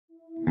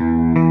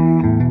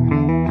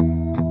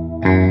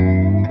Hey,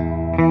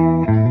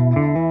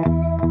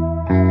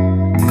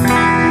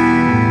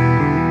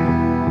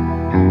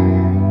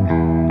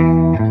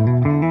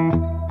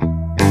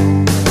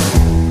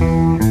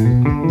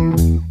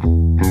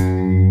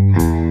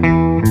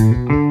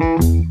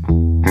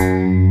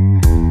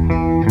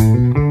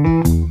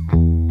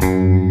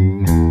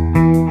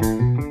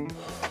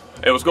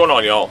 what's going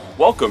on, y'all?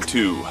 Welcome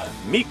to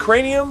Meat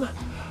Cranium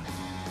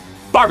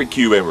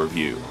Barbecue and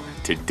Review.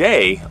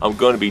 Today, I'm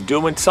going to be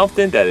doing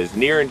something that is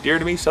near and dear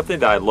to me,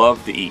 something that I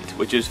love to eat,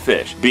 which is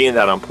fish. Being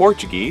that I'm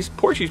Portuguese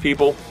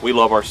people, we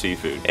love our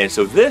seafood. And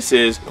so this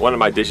is one of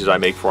my dishes I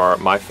make for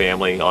my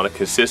family on a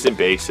consistent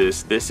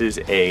basis. This is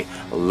a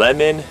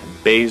lemon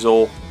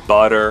basil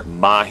butter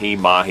Mahi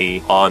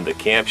Mahi on the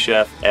Camp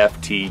Chef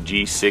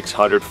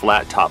FTG600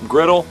 flat top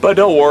griddle. But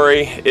don't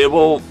worry, it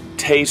will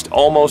taste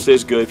almost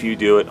as good if you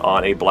do it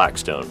on a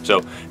Blackstone.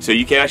 So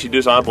you can actually do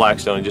this on a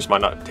Blackstone, it just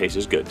might not taste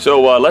as good.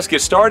 So let's get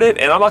started.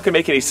 And I'm not gonna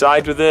make any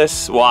sides with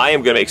this. Well, I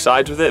am gonna make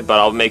sides with it, but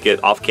I'll make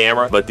it off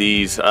camera. But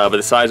the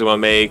sides I'm gonna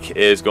make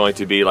is going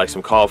to be like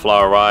some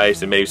cauliflower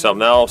rice and maybe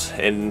something else.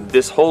 And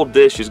this whole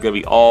dish is gonna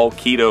be all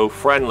keto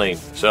friendly.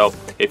 So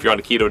if you're on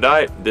a keto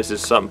diet, this is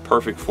something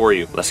perfect for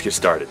you. Let's get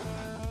started.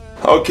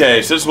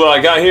 Okay, so this is what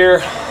I got here.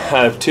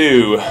 I have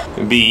two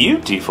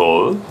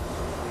beautiful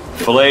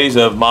fillets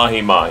of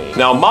Mahi Mahi.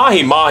 Now,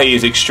 Mahi Mahi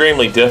is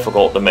extremely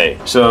difficult to make.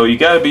 So you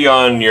gotta be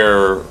on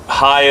your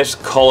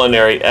highest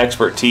culinary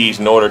expertise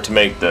in order to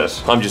make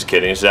this. I'm just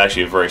kidding, it's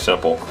actually very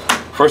simple.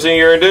 First thing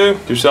you're gonna do,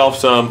 get yourself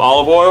some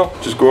olive oil.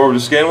 Just go over the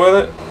skin with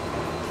it.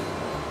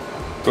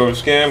 Go over the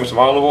skin with some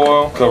olive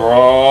oil. Cover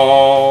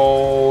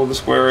all the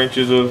square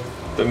inches of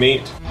the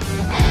meat.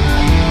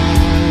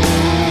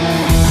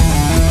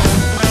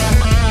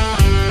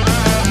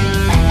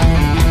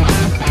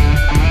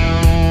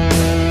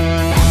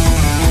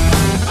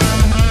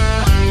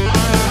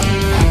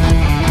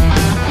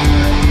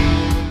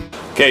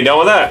 Okay, done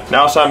with that.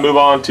 Now it's time to move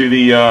on to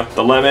the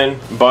lemon,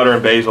 butter,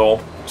 and basil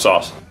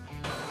sauce.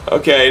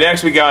 Okay,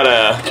 next we got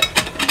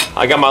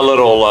I got my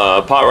little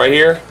pot right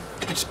here.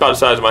 It's about the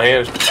size of my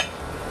hand.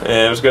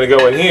 And it's gonna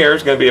go in here.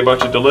 It's gonna be a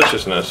bunch of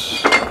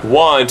deliciousness.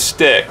 One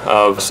stick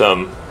of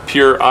some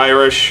pure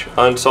Irish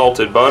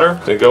unsalted butter.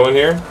 It's gonna go in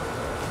here.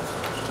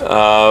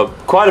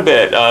 Quite a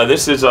bit.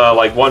 This is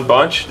like one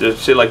bunch,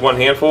 just say like one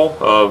handful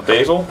of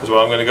basil is what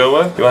I'm gonna go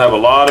with. You wanna have a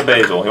lot of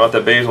basil. You want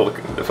that basil,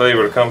 the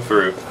flavor to come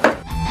through.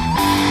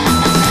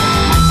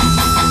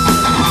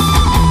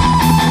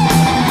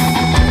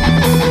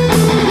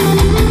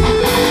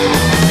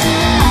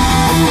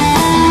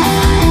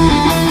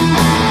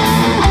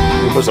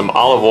 Put some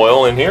olive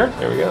oil in here.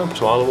 There we go, put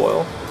some olive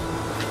oil.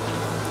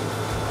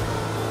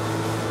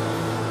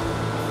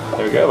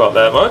 There we go, about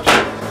that much.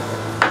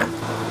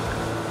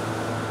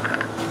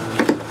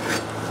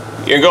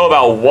 You're gonna go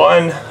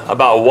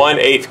about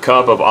 1/8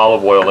 cup of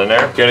olive oil in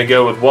there. You're gonna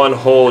go with one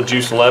whole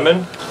juiced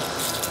lemon.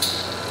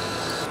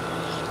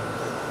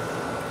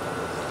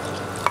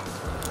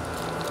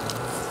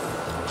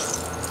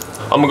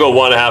 I'm gonna go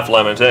 1.5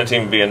 lemons, that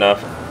seems to be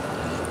enough.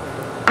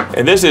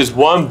 And this is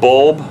one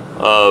bulb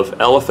of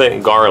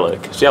elephant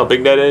garlic. See how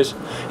big that is?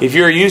 If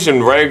you're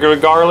using regular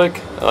garlic,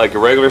 like a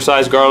regular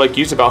sized garlic,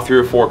 use about 3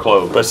 or 4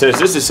 cloves. But since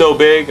this is so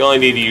big, you only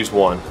need to use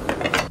one.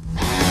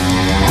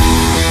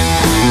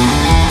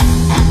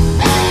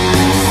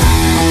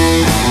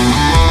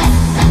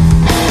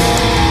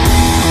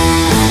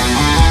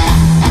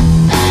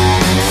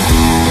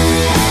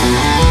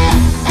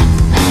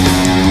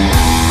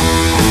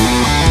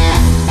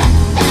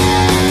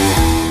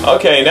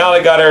 Okay, now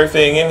I got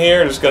everything in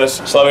here. Just gonna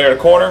slide here in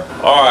the corner.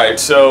 All right,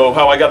 so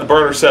how I got the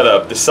burner set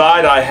up. The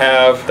side I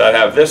have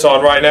this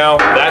on right now,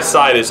 that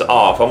side is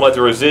off. I'm gonna let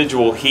the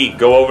residual heat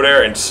go over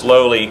there and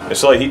slowly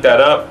heat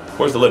that up.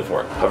 Where's the lid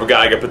for it? I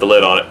forgot I gotta put the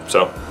lid on it,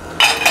 so.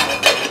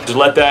 Just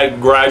let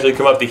that gradually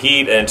come up to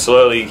heat and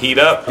slowly heat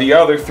up. The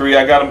other three,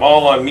 I got them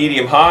all on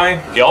medium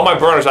high. Yeah, all my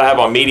burners I have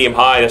on medium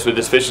high. That's what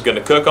this fish is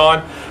gonna cook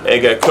on.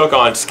 It's gonna cook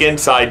on skin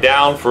side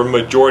down for the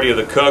majority of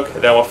the cook.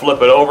 Then we'll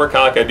flip it over,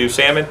 kind of like I do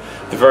salmon.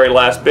 The very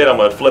last bit, I'm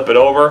gonna flip it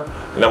over,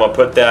 and I'm gonna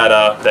put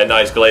that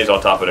nice glaze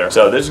on top of there.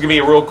 So this is gonna be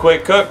a real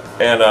quick cook,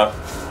 and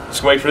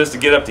just wait for this to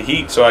get up to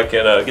heat so I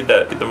can get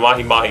the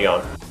Mahi Mahi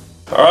on.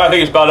 All right, I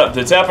think it's about up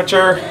to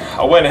temperature.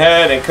 I went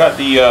ahead and cut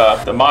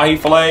the Mahi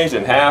fillets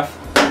in half.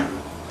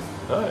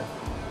 All right.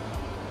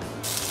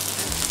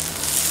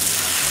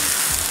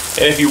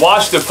 And if you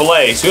watch the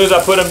fillet, as soon as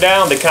I put them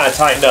down, they kind of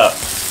tighten up.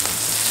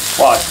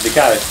 Watch, they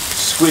kind of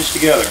squish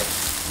together.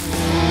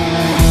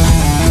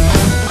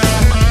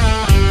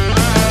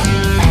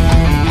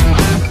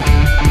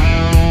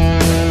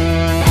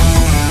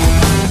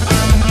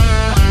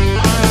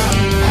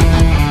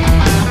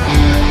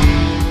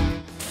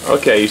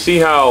 Okay, you see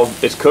how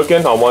it's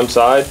cooking on one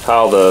side,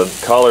 how the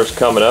color's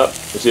coming up?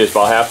 You see it's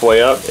about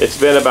halfway up. It's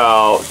been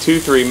about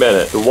 2-3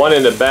 minutes. The one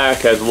in the back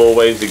has a little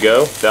ways to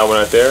go. That one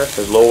right there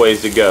has a little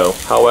ways to go.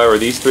 However,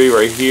 these three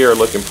right here are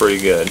looking pretty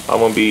good. I'm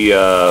gonna be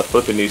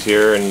flipping these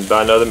here in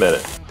about another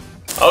minute.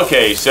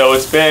 Okay, so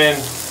it's been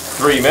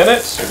 3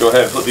 minutes. I'll go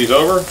ahead and flip these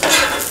over.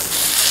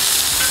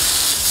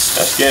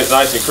 That skin's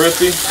nice and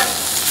crispy.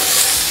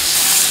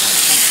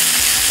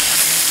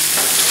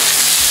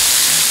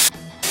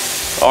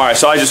 Alright,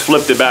 so I just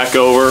flipped it back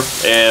over,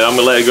 and I'm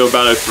going to let it go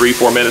about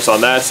 3-4 minutes on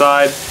that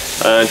side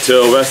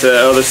until the rest of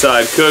that other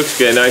side cooks.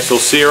 Get a nice little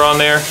sear on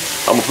there.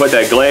 I'm going to put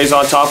that glaze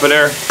on top of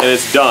there, and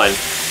it's done.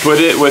 Put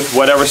it with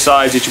whatever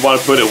sides that you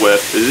want to put it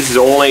with. This is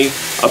only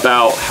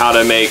about how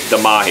to make the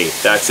mahi.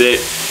 That's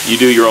it. You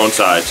do your own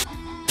sides.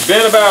 It's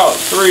been about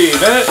 3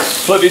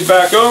 minutes. Flip these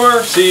back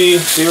over. See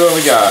what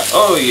we got.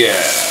 Oh yeah.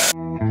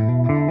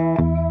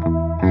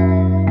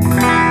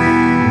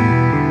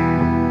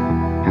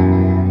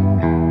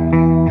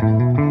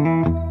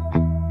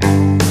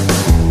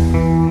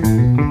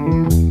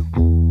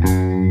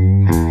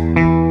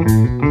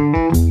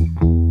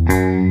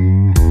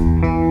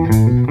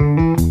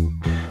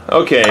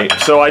 Okay,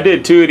 so I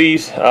did 2 of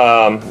these,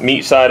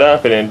 meat side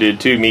up, and then did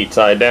 2 meat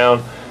side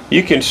down.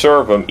 You can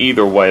serve them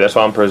either way. That's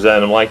why I'm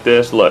presenting them like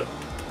this. Look,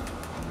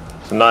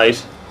 it's a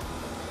nice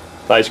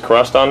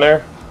crust on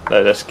there.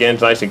 That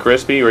skin's nice and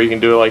crispy, or you can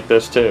do it like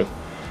this too.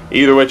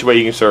 Either which way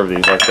you can serve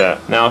these like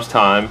that. Now it's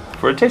time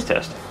for a taste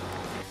test.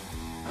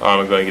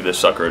 I'm going to give this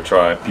sucker a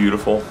try.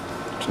 Beautiful.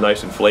 It's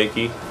nice and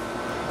flaky.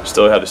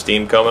 Still have the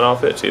steam coming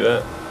off it. See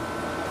that?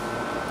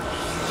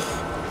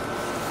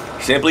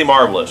 Simply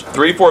marvelous.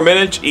 3-4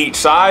 minutes each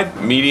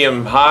side,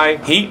 medium-high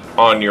heat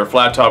on your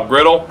flat top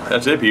griddle.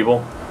 That's it,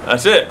 people.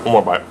 That's it. One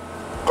more bite.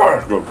 God,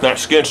 that's good. That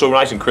skin's so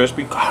nice and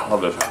crispy. God, I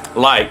love this.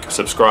 Like,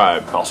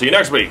 subscribe. I'll see you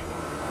next week.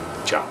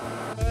 Ciao.